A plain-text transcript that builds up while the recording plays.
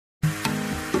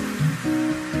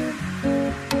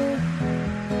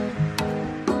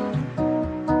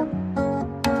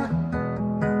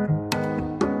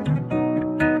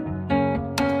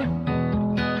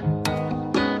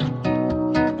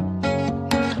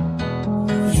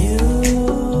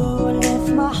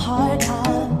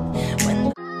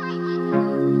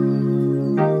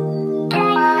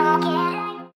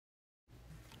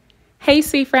Hey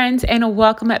sweet friends, and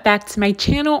welcome back to my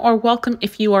channel, or welcome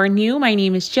if you are new. My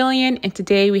name is Jillian, and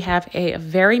today we have a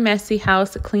very messy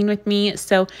house to clean with me.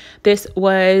 So this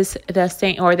was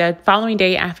the following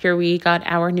day after we got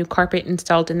our new carpet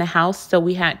installed in the house. So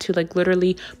we had to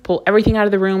literally pull everything out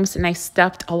of the rooms, and I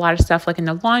stuffed a lot of stuff in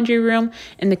the laundry room,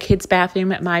 in the kids'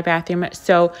 bathroom, my bathroom.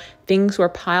 So things were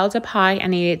piled up high. I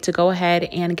needed to go ahead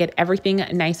and get everything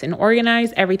nice and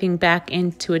organized, everything back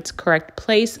into its correct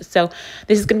place. So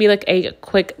this is going to be a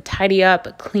quick tidy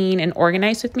up, clean, and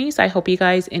organized with me. So I hope you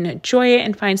guys enjoy it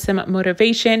and find some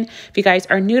motivation. If you guys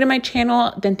are new to my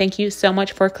channel, then thank you so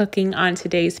much for clicking on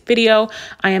today's video.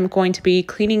 I am going to be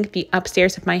cleaning the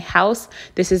upstairs of my house.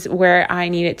 This is where I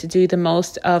needed to do the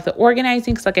most of the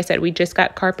organizing. Because like I said, we just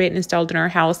got carpet installed in our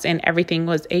house and everything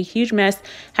was a huge mess.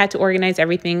 Had to organize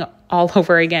everything all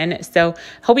over again. So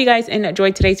hope you guys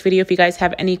enjoyed today's video. If you guys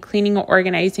have any cleaning or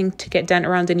organizing to get done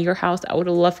around in your house, I would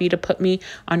love for you to put me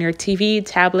on your TV,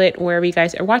 tablet, wherever you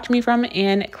guys are watching me from,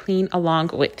 and clean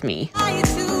along with me.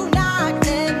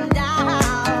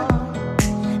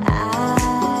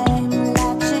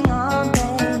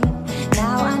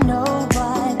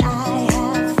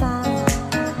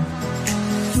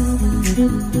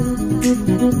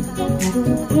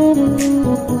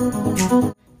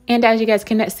 And as you guys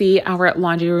can see, our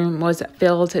laundry room was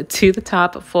filled to the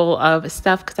top full of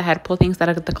stuff because I had to pull things out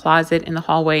of the closet in the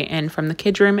hallway and from the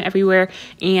kids' room everywhere.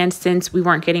 And since we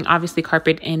weren't getting obviously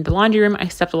carpet in the laundry room, I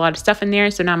stuffed a lot of stuff in there.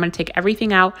 So now I'm going to take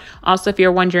everything out. Also, if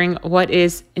you're wondering what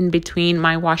is in between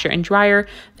my washer and dryer,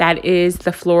 that is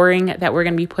the flooring that we're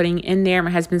going to be putting in there.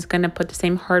 My husband's going to put the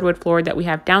same hardwood floor that we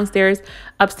have downstairs,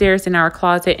 upstairs in our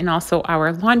closet, and also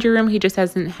our laundry room. He just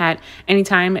hasn't had any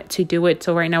time to do it.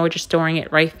 So right now we're just storing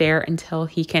it right there until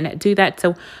he can do that.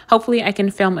 So hopefully I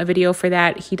can film a video for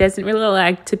that. He doesn't really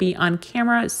like to be on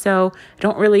camera, so I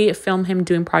don't really film him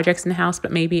doing projects in the house,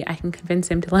 but maybe I can convince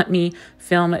him to let me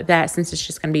film that since it's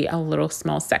just going to be a little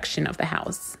small section of the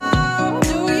house.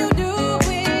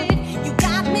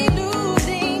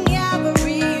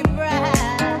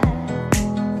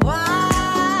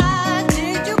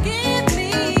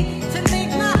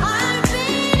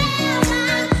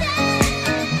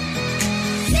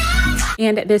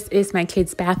 And this is my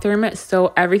kids' bathroom.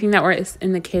 So everything that was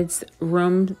in the kids'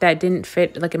 room that didn't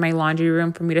fit in my laundry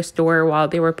room for me to store while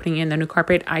they were putting in the new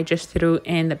carpet, I just threw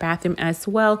in the bathroom as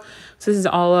well. So this is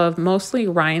all of mostly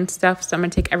Ryan's stuff. So I'm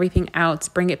gonna take everything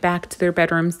out, bring it back to their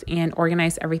bedrooms, and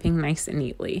organize everything nice and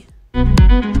neatly.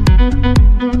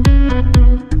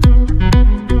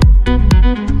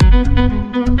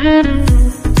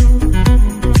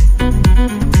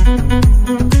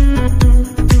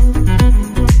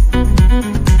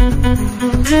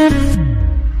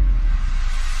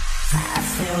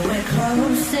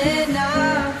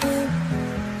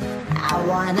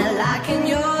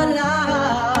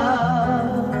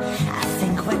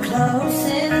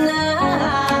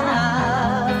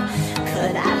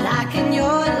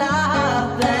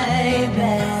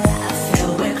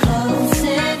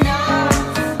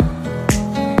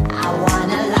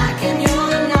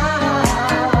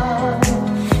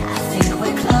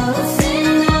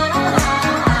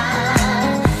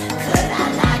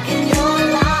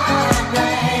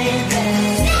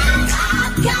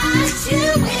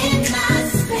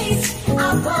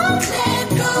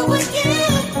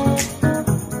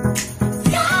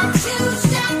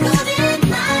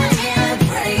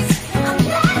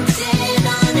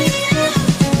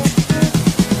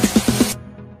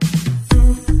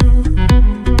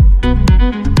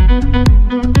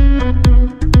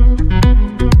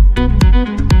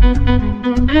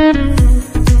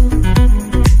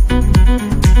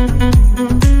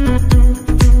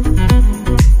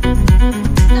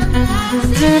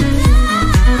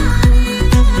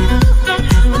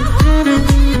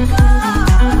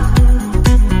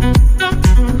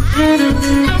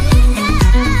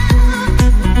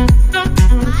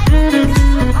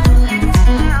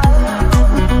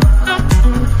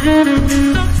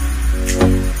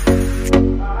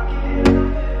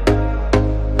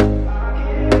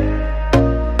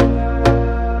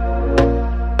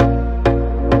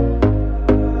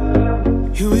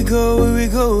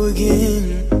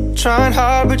 Trying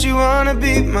hard, but you wanna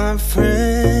be my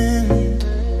friend.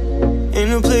 Ain't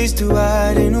no place to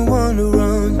hide, ain't no one to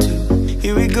run to.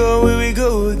 Here we go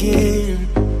again.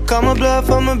 Call my bluff,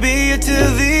 I'ma be here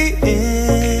till the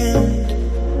end.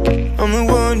 I'm the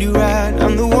one you ride,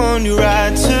 I'm the one you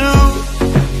ride to.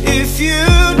 If you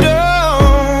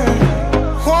don't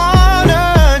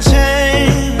wanna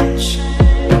change,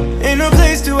 ain't no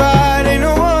place to hide, ain't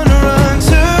no one to run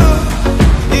to.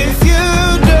 If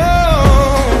you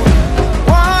don't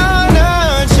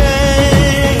wanna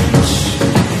change,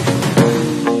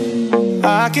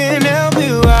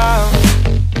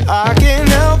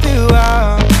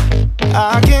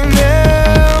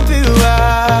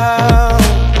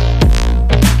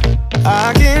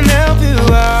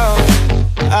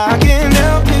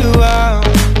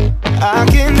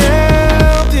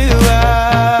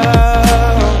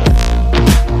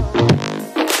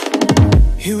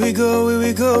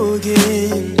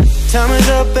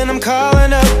 up and I'm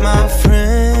calling up my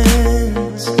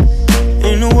friends.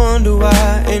 Ain't no wonder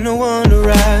why, ain't no wonder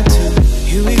right to.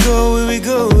 Here we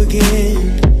go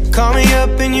again. Call me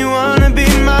up and you wanna be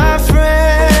my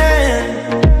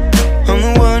friend. I'm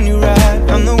the one you ride,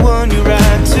 I'm the one you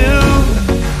ride to.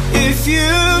 If you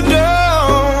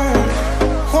don't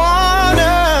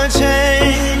wanna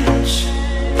change,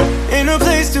 ain't no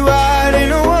place to hide, ain't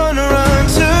no one to run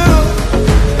to.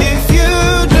 If you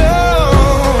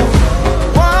don't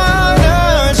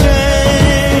wanna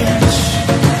change,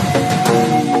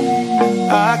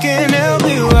 I can help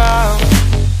you out,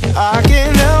 I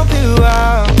can help you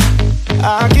out,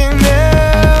 I can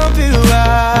help you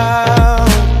out,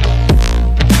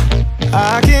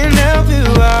 I can help you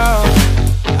out,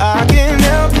 I can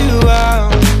help you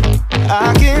out,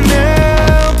 I can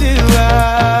help you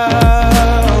out,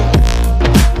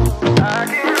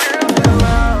 I can help you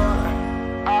out,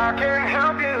 I can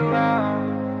help you out,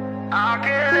 I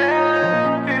can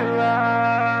help you out.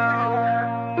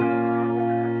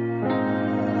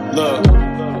 Look,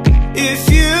 if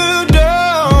you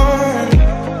don't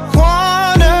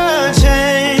wanna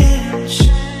change,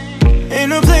 ain't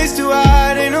no place to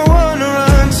hide, ain't no one to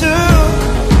run to.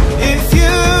 If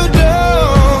you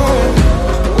don't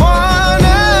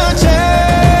wanna change,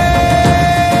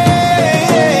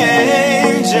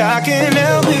 I can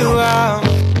help you out,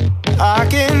 I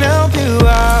can help you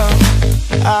out,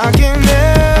 I can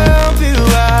help you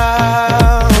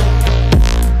out,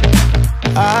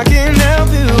 I can help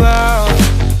you out,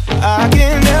 I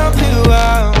can help you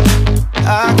out,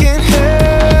 I can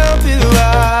help you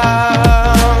out.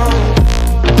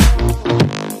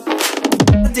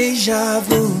 Deja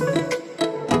vu.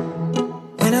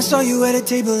 When I saw you at a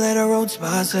table at our old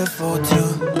spot set for two,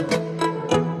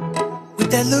 with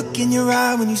that look in your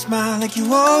eye when you smile like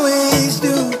you always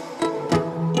do.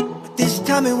 But this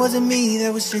time it wasn't me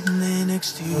that was sitting there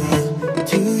next to you,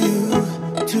 to you,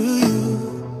 to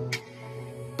you.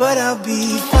 But I'll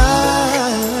be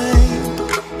fine.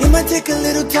 It might take a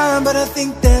little time, but I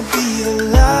think there'll be a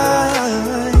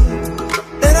lie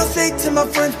that I'll say to my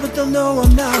friends, but they'll know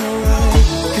I'm not alright.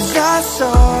 Cause I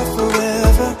saw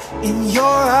forever in your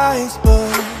eyes,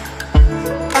 but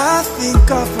I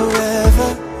think of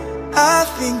forever, I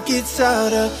think it's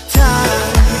out of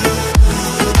time.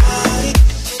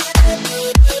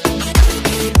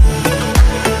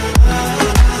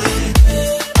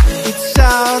 It's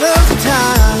out of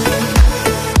time.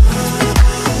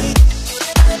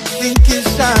 Think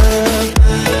it's out of.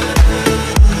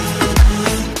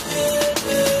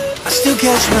 I still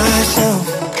catch myself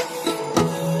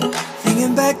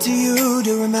thinking back to you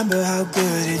to remember how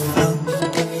good it felt.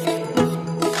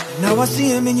 Now I see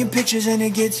him in your pictures and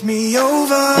it gets me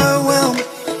overwhelmed.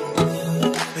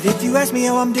 But if you ask me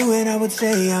how I'm doing, I would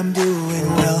say I'm doing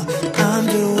well, I'm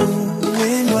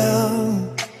doing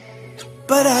well.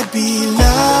 But I'd be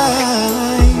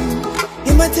lying.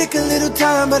 It might take a little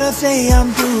time, but I'd say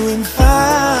I'm doing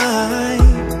fine.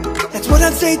 That's what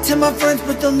I'd say to my friends,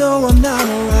 but they'll know I'm not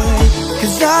alright.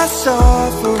 Cause I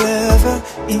saw forever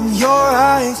in your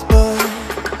eyes, but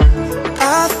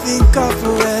I think of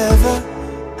forever,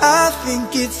 I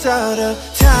think it's out of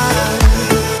time.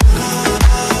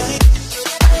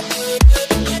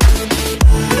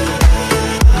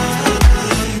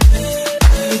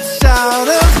 It's out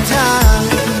of time.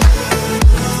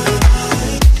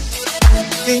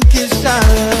 Think it's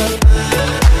out of.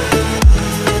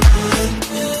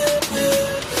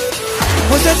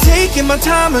 Was I taking my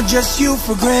time or just you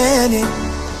for granted?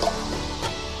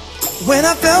 When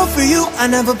I fell for you, I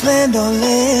never planned on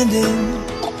landing.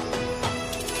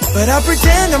 But I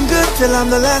pretend I'm good till I'm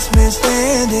the last man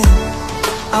standing.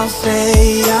 I'll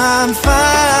say I'm fine,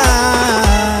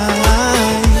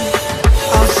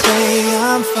 I'll say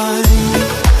I'm fine.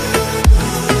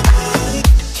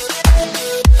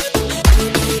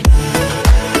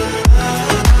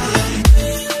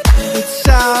 It's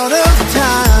out of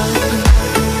time.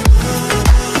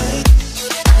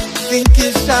 Think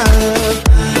it's out of.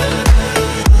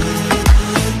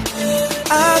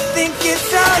 I think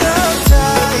it's out of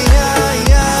time, yeah,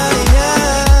 yeah, yeah.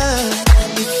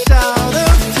 It's out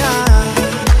of time.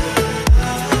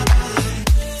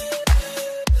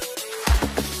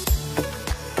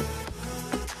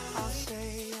 I'll say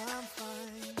I'm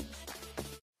fine.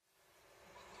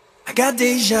 I got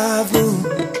deja vu.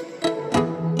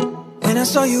 When I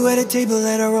saw you at a table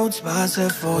at our old spot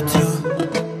set for two,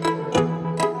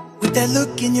 with that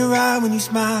look in your eye when you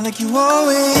smile like you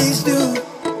always do.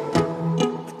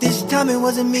 This time it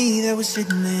wasn't me that was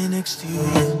sitting there next to you,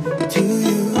 to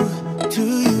you, to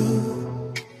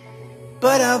you.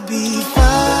 But I'll be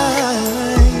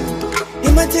fine.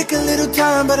 It might take a little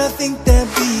time, but I think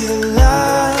that'd be the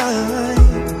lie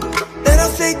that I'll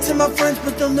say to my friends,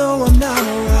 but they'll know I'm not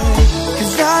alright.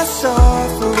 Cause I saw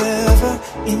forever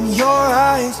in your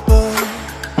eyes, but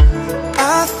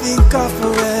I think of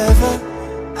forever,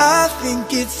 I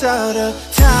think it's out of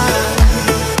time.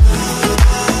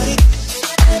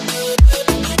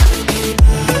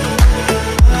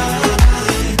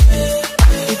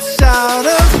 It's out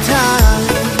of time.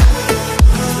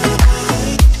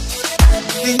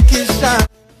 Think it's out.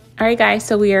 All right, guys,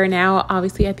 so we are now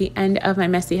obviously at the end of my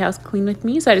messy house clean with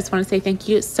me. So I just want to say thank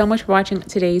you so much for watching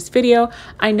today's video.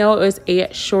 I know it was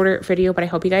a shorter video, but I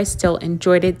hope you guys still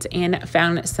enjoyed it and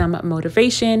found some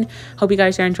motivation. Hope you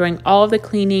guys are enjoying all of the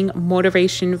cleaning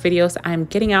motivation videos I'm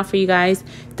getting out for you guys.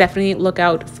 Definitely look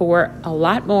out for a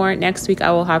lot more. Next week,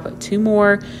 I will have 2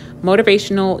 more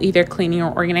motivational, either cleaning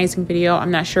or organizing video. I'm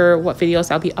not sure what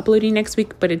videos I'll be uploading next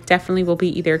week, but it definitely will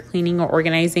be either cleaning or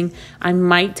organizing. I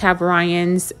might have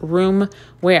Ryan's room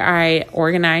where I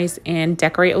organize and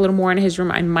decorate a little more in his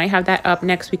room. I might have that up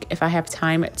next week if I have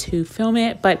time to film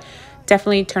it, but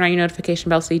definitely turn on your notification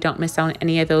bell so you don't miss out on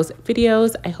any of those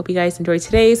videos. I hope you guys enjoyed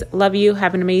today's. Love you.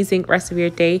 Have an amazing rest of your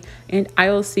day, and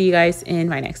I will see you guys in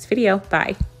my next video.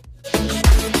 Bye.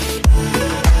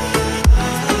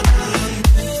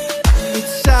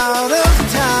 Out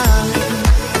of time.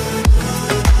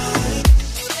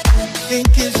 Think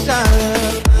it's out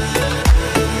of.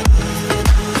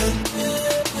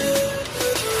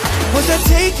 Was I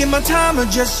taking my time or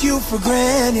just you for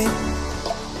granted?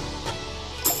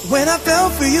 When I fell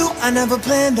for you, I never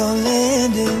planned on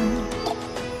landing,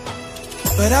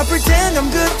 but I pretend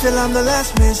I'm good till I'm the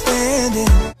last man standing.